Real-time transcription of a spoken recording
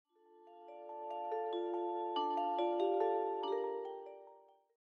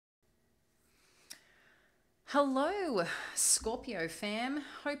Hello, Scorpio fam.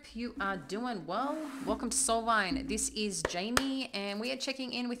 Hope you are doing well. Welcome to Soulvine. This is Jamie, and we are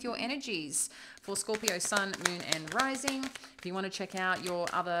checking in with your energies for Scorpio Sun, Moon, and Rising. If you want to check out your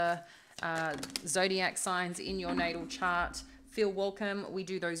other zodiac signs in your natal chart, feel welcome. We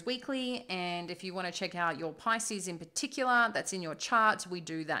do those weekly, and if you want to check out your Pisces in particular, that's in your chart, we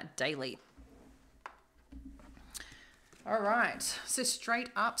do that daily. All right, so straight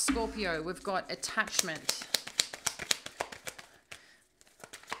up, Scorpio, we've got attachment.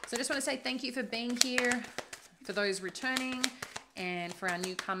 So I just want to say thank you for being here, for those returning, and for our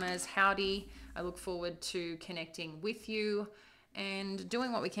newcomers, howdy. I look forward to connecting with you and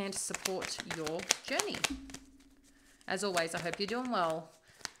doing what we can to support your journey. As always, I hope you're doing well.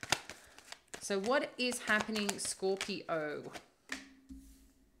 So what is happening, Scorpio?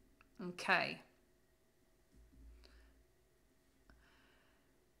 Okay.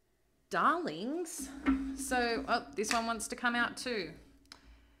 Darlings. So, oh, this one wants to come out too.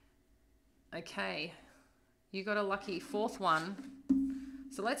 Okay, you got a lucky fourth one.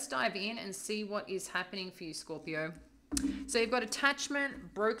 So let's dive in and see what is happening for you, Scorpio. So you've got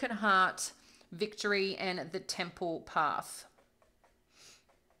attachment, broken heart, victory, and the temple path.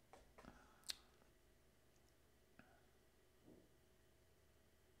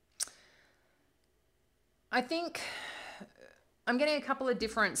 I think I'm getting a couple of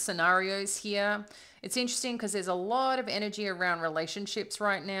different scenarios here. It's interesting because there's a lot of energy around relationships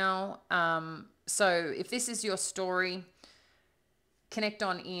right now. So if this is your story, connect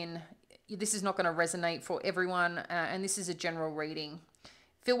on in. This is not going to resonate for everyone, and this is a general reading.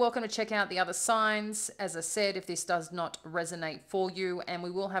 Feel welcome to check out the other signs, as I said, if this does not resonate for you, and we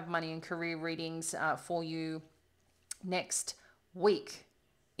will have money and career readings for you next week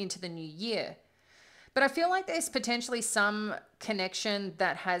into the new year. But I feel like there's potentially some connection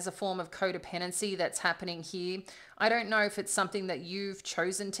that has a form of codependency that's happening here. I don't know if it's something that you've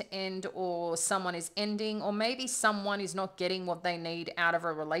chosen to end or someone is ending, or maybe someone is not getting what they need out of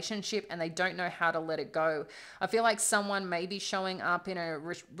a relationship and they don't know how to let it go. I feel like someone may be showing up in a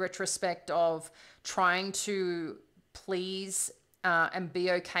retrospect of trying to please and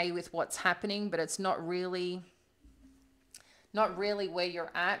be okay with what's happening, but it's not really where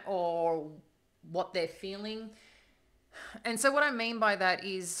you're at or what they're feeling. And so what I mean by that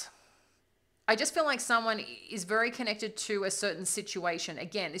is I just feel like someone is very connected to a certain situation.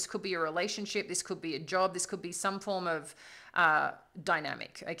 Again, this could be a relationship, this could be a job, this could be some form of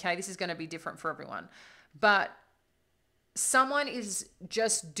dynamic. Okay, this is going to be different for everyone. But someone is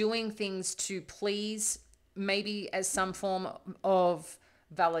just doing things to please, maybe as some form of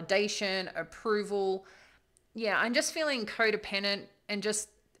validation, approval. Yeah, I'm just feeling codependent, and just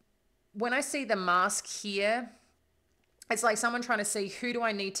when I see the mask here, it's like someone trying to see who do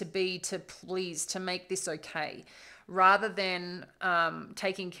I need to be to please, to make this okay, rather than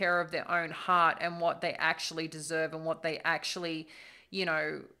taking care of their own heart and what they actually deserve and what they actually,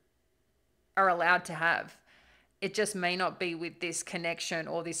 are allowed to have. It just may not be with this connection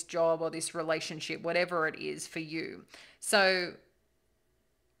or this job or this relationship, whatever it is for you. So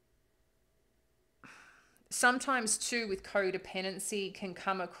sometimes too with codependency can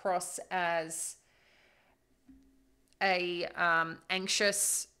come across as a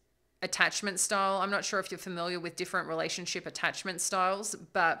anxious attachment style. I'm not sure if you're familiar with different relationship attachment styles,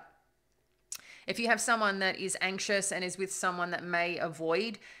 but if you have someone that is anxious and is with someone that may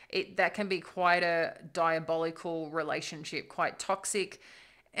avoid it, that can be quite a diabolical relationship, quite toxic.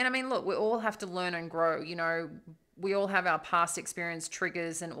 And I mean, look, we all have to learn and grow. We all have our past experience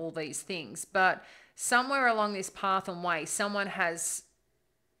triggers and all these things, but somewhere along this path and way, someone has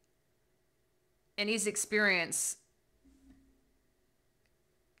and is experiencing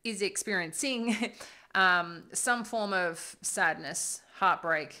some form of sadness,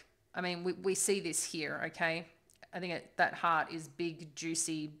 heartbreak. I mean, we see this here, okay? I think that heart is big,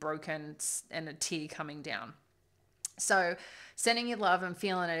 juicy, broken, and a tear coming down. So sending you love and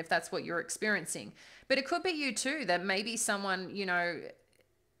feeling it if that's what you're experiencing. But it could be you too, that maybe someone,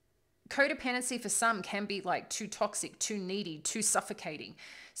 codependency for some can be like too toxic, too needy, too suffocating.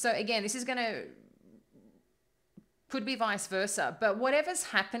 So again, this is could be vice versa, but whatever's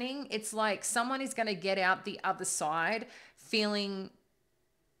happening, it's like someone is going to get out the other side feeling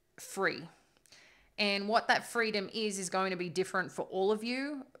free. And what that freedom is going to be different for all of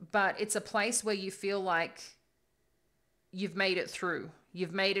you, but it's a place where you feel like you've made it through.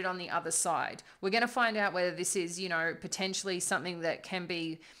 You've made it on the other side. We're going to find out whether this is, potentially something that can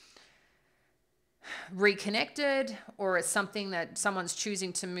be reconnected, or it's something that someone's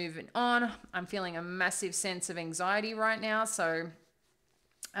choosing to move it on. I'm feeling a massive sense of anxiety right now. So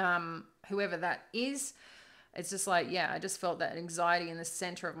whoever that is, It's just like, yeah, I just felt that anxiety in the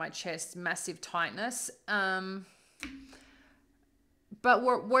center of my chest, massive tightness. But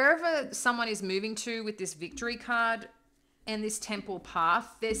wherever someone is moving to with this victory card and this temple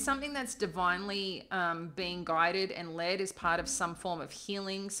path, there's something that's divinely being guided and led as part of some form of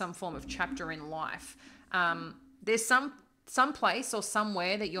healing, some form of chapter in life. There's some place or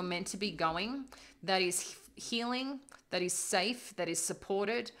somewhere that you're meant to be going that is healing, that is safe, that is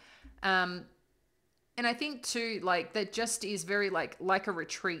supported. And I think too, like, that just is very like a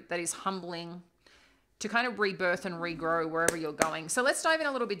retreat that is humbling to kind of rebirth and regrow wherever you're going. So let's dive in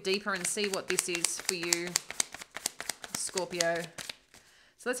a little bit deeper and see what this is for you, Scorpio.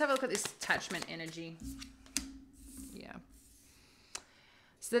 So let's have a look at this attachment energy. Yeah.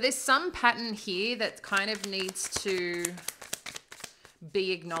 So there's some pattern here that kind of needs to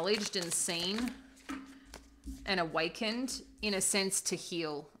be acknowledged and seen and awakened, in a sense, to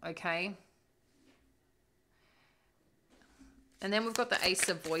heal, okay? And then we've got the Ace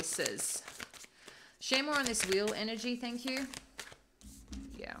of Voices. Share more on this wheel energy, thank you.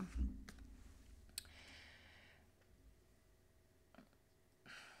 Yeah.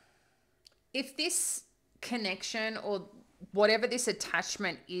 If this connection or whatever this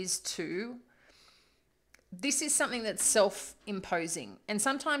attachment is to, this is something that's self-imposing. And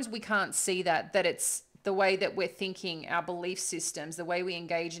sometimes we can't see that it's the way that we're thinking, our belief systems, the way we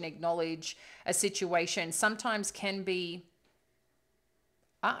engage and acknowledge a situation sometimes can be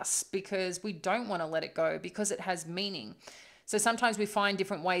us, because we don't want to let it go because it has meaning. So sometimes we find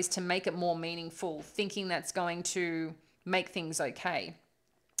different ways to make it more meaningful, thinking that's going to make things okay.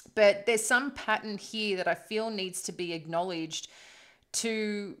 But there's some pattern here that I feel needs to be acknowledged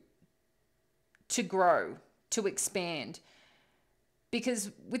to grow, to expand.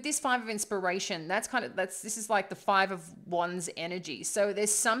 Because with this Five of Inspiration, this is like the Five of Wands energy. So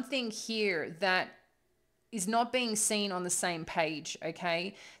there's something here that is not being seen on the same page,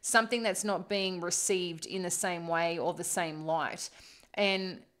 okay? Something that's not being received in the same way or the same light.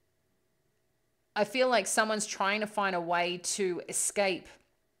 And I feel like someone's trying to find a way to escape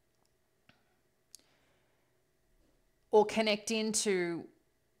or connect into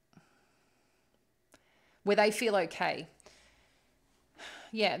where they feel okay.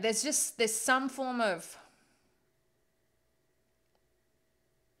 Yeah, there's some form of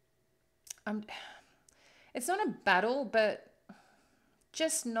it's not a battle, but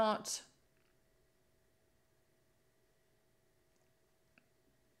just not.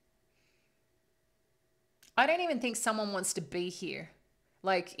 I don't even think someone wants to be here,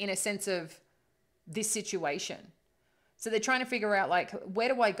 like in a sense of this situation. So they're trying to figure out, like,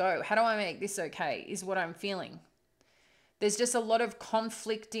 where do I go? How do I make this okay? Is what I'm feeling. There's just a lot of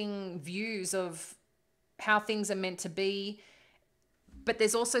conflicting views of how things are meant to be. But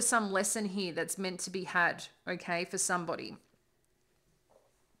there's also some lesson here that's meant to be had, okay, for somebody.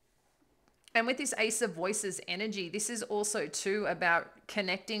 And with this Ace of Voices energy, this is also too about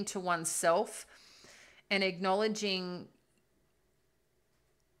connecting to oneself and acknowledging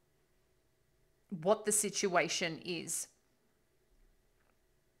what the situation is.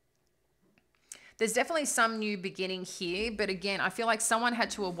 There's definitely some new beginning here, but again, I feel like someone had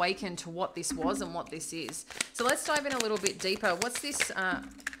to awaken to what this was and what this is. So let's dive in a little bit deeper. What's this?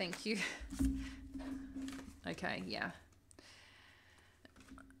 Thank you. Okay, yeah.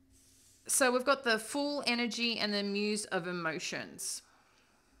 So we've got the Fool energy and the Muse of Emotions.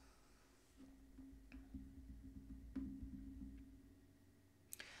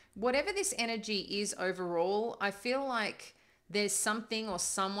 Whatever this energy is overall, I feel like there's something or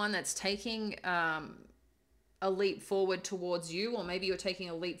someone that's taking a leap forward towards you, or maybe you're taking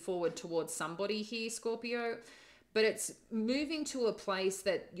a leap forward towards somebody here, Scorpio, but it's moving to a place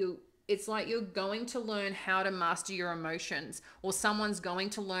that it's like you're going to learn how to master your emotions, or someone's going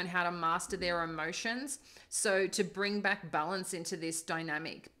to learn how to master their emotions. So to bring back balance into this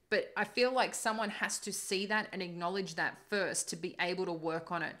dynamic. But I feel like someone has to see that and acknowledge that first to be able to work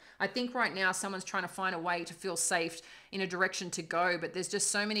on it. I think right now someone's trying to find a way to feel safe in a direction to go, but there's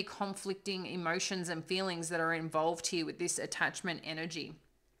just so many conflicting emotions and feelings that are involved here with this attachment energy.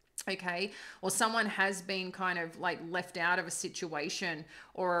 Okay, or someone has been kind of like left out of a situation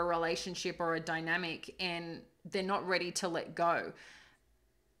or a relationship or a dynamic, and they're not ready to let go.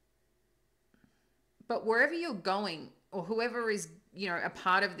 But wherever you're going, or whoever is, a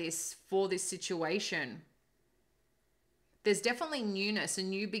part of this for this situation, there's definitely newness, a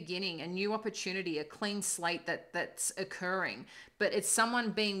new beginning, a new opportunity, a clean slate that's occurring. But it's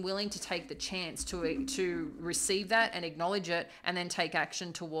someone being willing to take the chance to receive that and acknowledge it and then take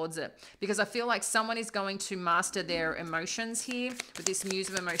action towards it. Because I feel like someone is going to master their emotions here with this Muse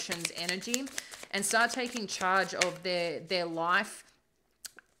of Emotions energy. and start taking charge of their life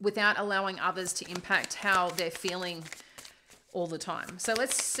without allowing others to impact how they're feeling all the time. So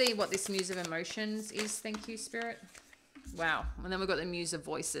let's see what this Muse of Emotions is. Thank you, Spirit. Wow. And then we've got the Muse of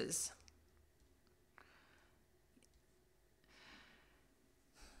Voices.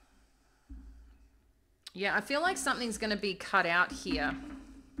 Yeah, I feel like something's going to be cut out here.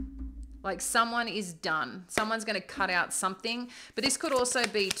 Like someone is done. Someone's going to cut out something. But this could also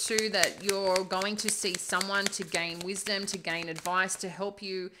be too that you're going to see someone to gain wisdom, to gain advice, to help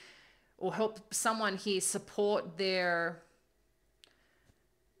you or help someone here support the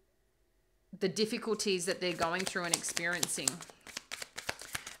difficulties that they're going through and experiencing.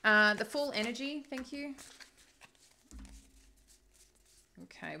 The full energy, thank you.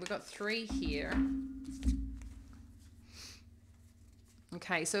 Okay, we've got 3 here.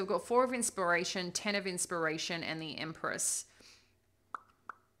 Okay, so we've got 4 of inspiration, 10 of inspiration, and the Empress.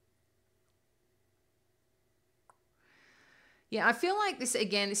 Yeah, I feel like this,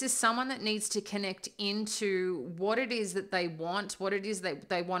 again, this is someone that needs to connect into what it is that they want, what it is that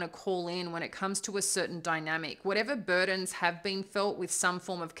they want to call in when it comes to a certain dynamic. Whatever burdens have been felt with some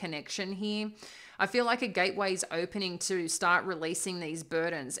form of connection here, I feel like a gateway is opening to start releasing these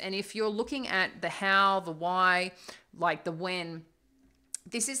burdens. And if you're looking at the how, the why, like the when,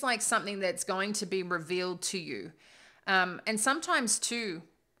 this is like something that's going to be revealed to you. And sometimes too,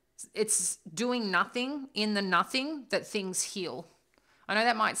 it's doing nothing in the nothing that things heal. I know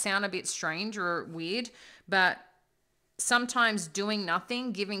that might sound a bit strange or weird, but sometimes doing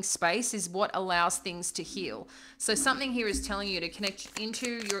nothing, giving space is what allows things to heal. So something here is telling you to connect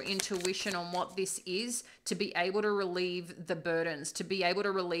into your intuition on what this is, to be able to relieve the burdens, to be able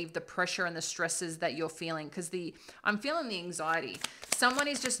to relieve the pressure and the stresses that you're feeling. Because I'm feeling the anxiety. Someone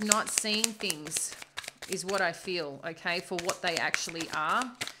is just not seeing things is what I feel, okay, for what they actually are,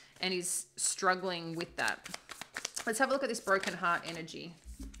 and is struggling with that. Let's have a look at this broken heart energy.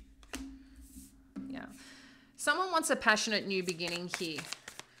 Yeah. Someone wants a passionate new beginning here,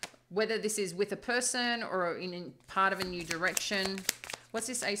 whether this is with a person or in part of a new direction. What's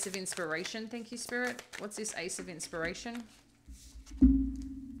this Ace of Inspiration? Thank you, Spirit. What's this Ace of Inspiration?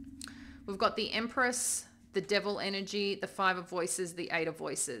 We've got the Empress, the Devil energy, the 5 of Voices, the 8 of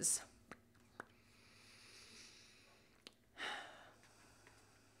Voices.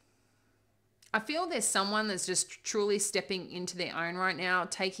 I feel there's someone that's just truly stepping into their own right now,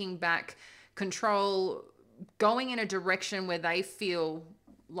 taking back control, going in a direction where they feel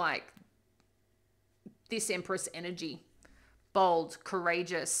like this Empress energy, bold,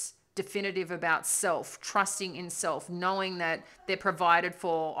 courageous, definitive about self, trusting in self, knowing that they're provided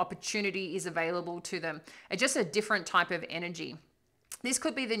for, opportunity is available to them. It's just a different type of energy. This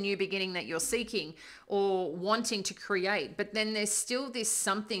could be the new beginning that you're seeking or wanting to create, but then there's still this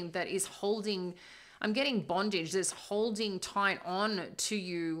something that is holding, I'm getting bondage, there's holding tight on to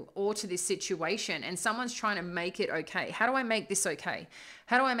you or to this situation, and someone's trying to make it okay. How do I make this okay?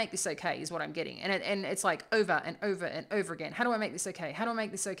 How do I make this okay is what I'm getting. And it's like over and over and over again. How do I make this okay? How do I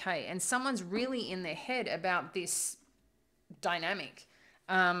make this okay? And someone's really in their head about this dynamic,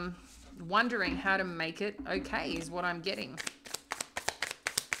 wondering how to make it okay is what I'm getting.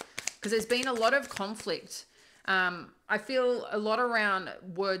 Because there's been a lot of conflict. I feel a lot around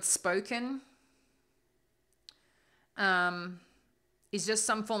words spoken is just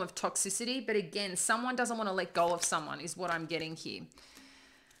some form of toxicity. But again, someone doesn't want to let go of someone is what I'm getting here.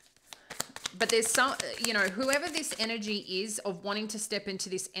 But there's some, you know, whoever this energy is of wanting to step into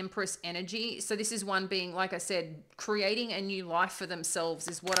this Empress energy. So this is one being, like I said, creating a new life for themselves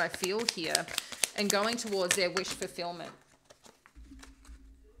is what I feel here, and going towards their wish fulfillment.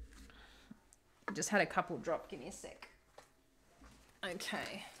 Just had a couple drop. Give me a sec.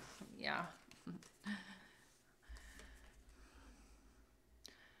 Okay. Yeah.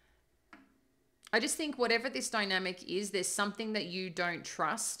 I just think whatever this dynamic is, there's something that you don't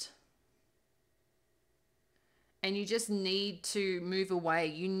trust. And you just need to move away.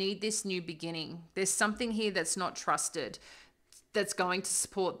 You need this new beginning. There's something here that's not trusted, that's going to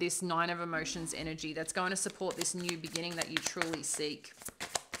support this 9 of Emotions energy, that's going to support this new beginning that you truly seek.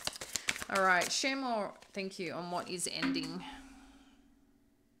 All right, share more, thank you, on what is ending.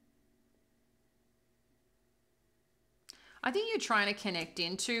 I think you're trying to connect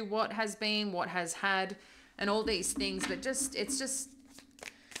into what has been, what has had, and all these things, but it's just,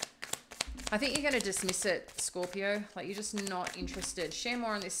 I think you're going to dismiss it, Scorpio. Like, you're just not interested. Share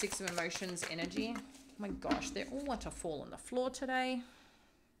more on this 6 of Emotions energy. Oh my gosh, they're all want to fall on the floor today.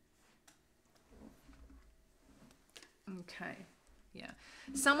 Okay. Yeah.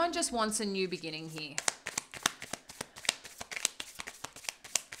 Someone just wants a new beginning here.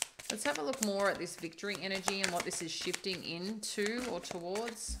 Let's have a look more at this victory energy and what this is shifting into or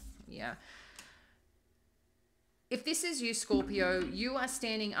towards. Yeah. If this is you, Scorpio, you are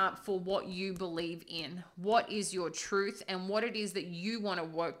standing up for what you believe in, what is your truth, and what it is that you want to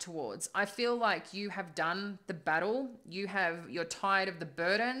work towards. I feel like you have done the battle. You're tired of the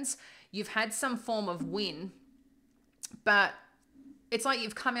burdens. You've had some form of win, but it's like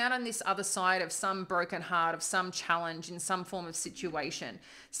you've come out on this other side of some broken heart, of some challenge in some form of situation.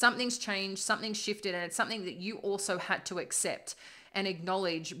 Something's changed, something's shifted, and it's something that you also had to accept and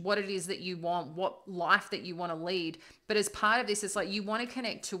acknowledge what it is that you want, what life that you want to lead. But as part of this, it's like you want to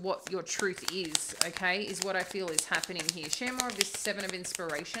connect to what your truth is, okay, is what I feel is happening here. Share more of this Seven of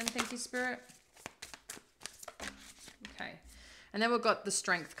Inspiration. Thank you, Spirit. Okay. And then we've got the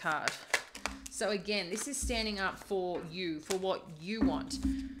Strength card. So again, this is standing up for you, for what you want.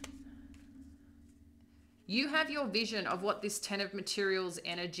 You have your vision of what this 10 of Materials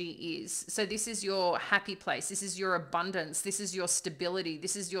energy is. So this is your happy place. This is your abundance. This is your stability.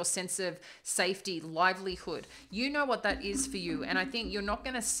 This is your sense of safety, livelihood. You know what that is for you. And I think you're not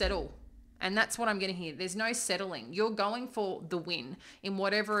going to settle. And that's what I'm getting here. There's no settling. You're going for the win in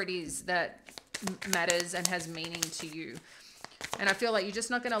whatever it is that matters and has meaning to you. And I feel like you're just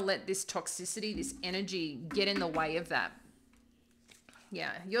not going to let this toxicity, this energy get in the way of that.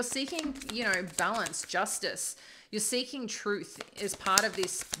 Yeah, you're seeking, you know, balance, justice. You're seeking truth as part of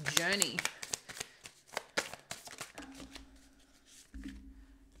this journey.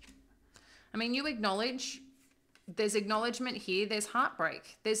 I mean, you acknowledge, there's acknowledgement here, there's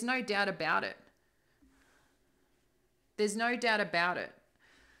heartbreak. There's no doubt about it. There's no doubt about it.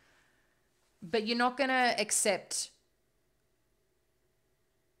 But you're not going to accept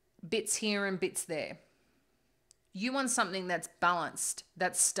bits here and bits there. You want something that's balanced,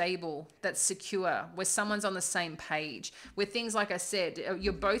 that's stable, that's secure, where someone's on the same page, where things, like I said,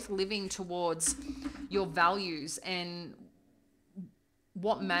 you're both living towards your values and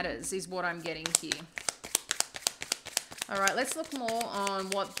what matters is what I'm getting here. All right, let's look more on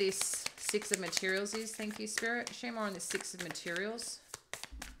what this Six of Materials is. Thank you, Spirit. Share more on this Six of Materials.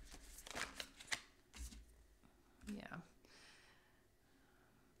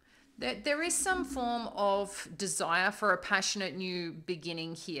 There is some form of desire for a passionate new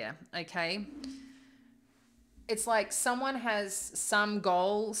beginning here, okay? It's like someone has some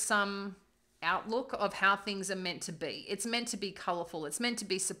goal, some outlook of how things are meant to be. It's meant to be colorful. It's meant to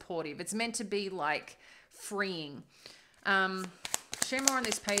be supportive. It's meant to be like freeing. Share more on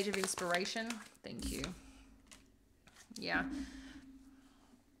this Page of Inspiration. Thank you. Yeah.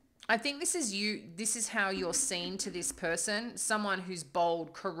 I think this is you. This is how you're seen to this person. Someone who's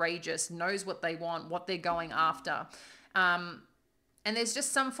bold, courageous, knows what they want, what they're going after. And there's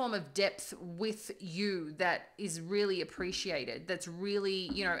just some form of depth with you that is really appreciated. That's really,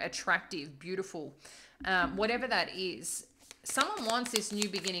 you know, attractive, beautiful, whatever that is. Someone wants this new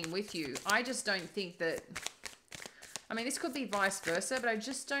beginning with you. I just don't think that, I mean, this could be vice versa, but I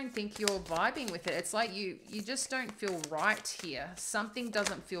just don't think you're vibing with it. It's like you just don't feel right here. Something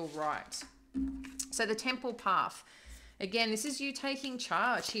doesn't feel right. So the Temple Path. Again, this is you taking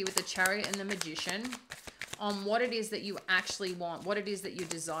charge here with the Chariot and the Magician on what it is that you actually want, what it is that you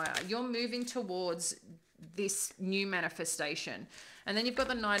desire. You're moving towards this new manifestation. And then you've got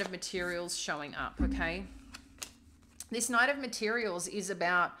the Knight of Materials showing up, okay? This Knight of Materials is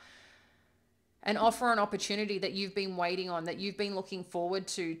about an offer, an opportunity that you've been waiting on, that you've been looking forward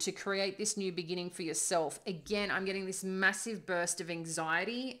to create this new beginning for yourself. Again, I'm getting this massive burst of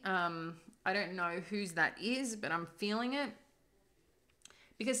anxiety. I don't know whose that is, but I'm feeling it.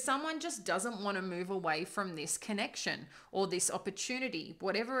 Because someone just doesn't want to move away from this connection or this opportunity,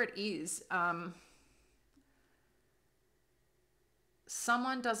 whatever it is.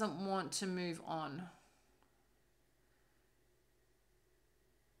 Someone doesn't want to move on.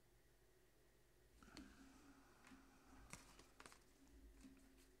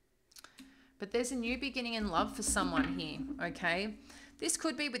 But there's a new beginning in love for someone here, okay? This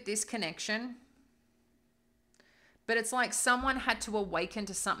could be with this connection. But it's like someone had to awaken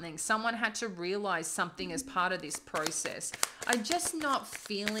to something. Someone had to realize something as part of this process. I'm just not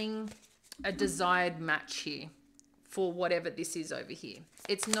feeling a desired match here for whatever this is over here.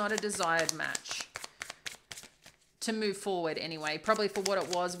 It's not a desired match to move forward anyway. Probably for what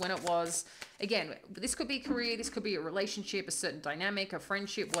it was, when it was. Again, this could be career, this could be a relationship, a certain dynamic, a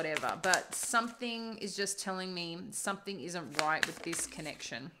friendship, whatever. But something is just telling me something isn't right with this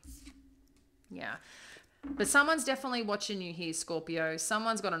connection. Yeah. But someone's definitely watching you here, Scorpio.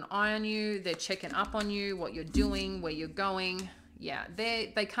 Someone's got an eye on you. They're checking up on you, what you're doing, where you're going. Yeah,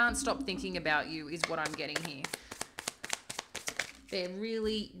 they can't stop thinking about you is what I'm getting here. They're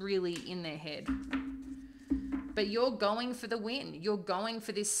really, really in their head. But you're going for the win. You're going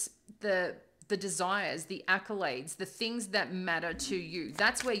for this, the desires, the accolades, the things that matter to you.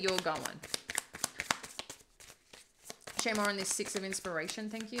 That's where you're going. Share more on this Six of Inspiration.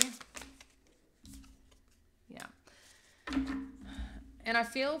 Thank you. Yeah. And I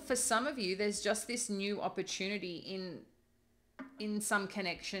feel for some of you, there's just this new opportunity in some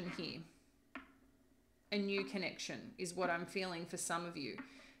connection here. A new connection is what I'm feeling for some of you.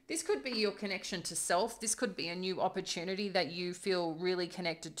 This could be your connection to self. This could be a new opportunity that you feel really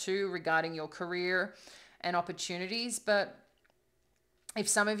connected to regarding your career and opportunities. But if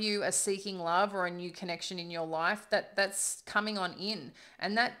some of you are seeking love or a new connection in your life, that's coming on in.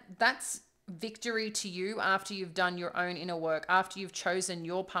 And that's victory to you after you've done your own inner work, after you've chosen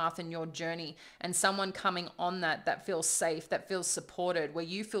your path and your journey, and someone coming on that feels safe, that feels supported, where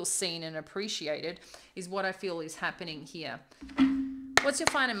you feel seen and appreciated, is what I feel is happening here. What's your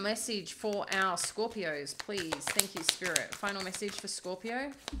final message for our Scorpios, please? Thank you, Spirit. Final message for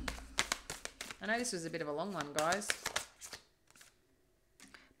Scorpio. I know this was a bit of a long one, guys.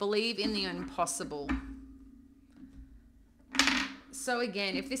 Believe in the impossible. So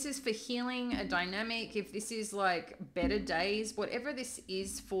again, if this is for healing a dynamic, if this is like better days, whatever this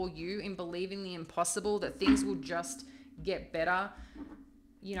is for you in believing the impossible, that things will just get better,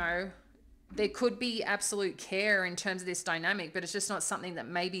 you know, there could be absolute care in terms of this dynamic, but it's just not something that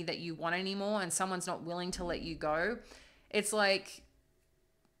maybe that you want anymore and someone's not willing to let you go. It's like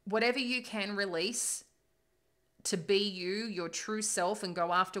whatever you can release to be you, your true self, and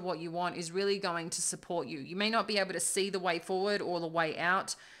go after what you want is really going to support you. You may not be able to see the way forward or the way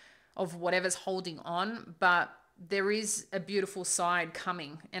out of whatever's holding on, but there is a beautiful side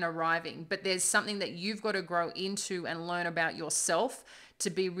coming and arriving. But there's something that you've got to grow into and learn about yourself to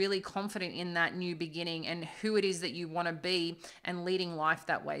be really confident in that new beginning and who it is that you want to be and leading life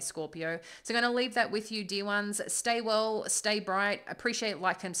that way, Scorpio. So I'm going to leave that with you, dear ones. Stay well, stay bright. Appreciate,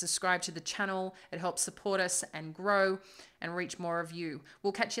 like, and subscribe to the channel. It helps support us and grow and reach more of you.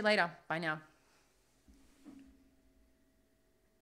 We'll catch you later. Bye now.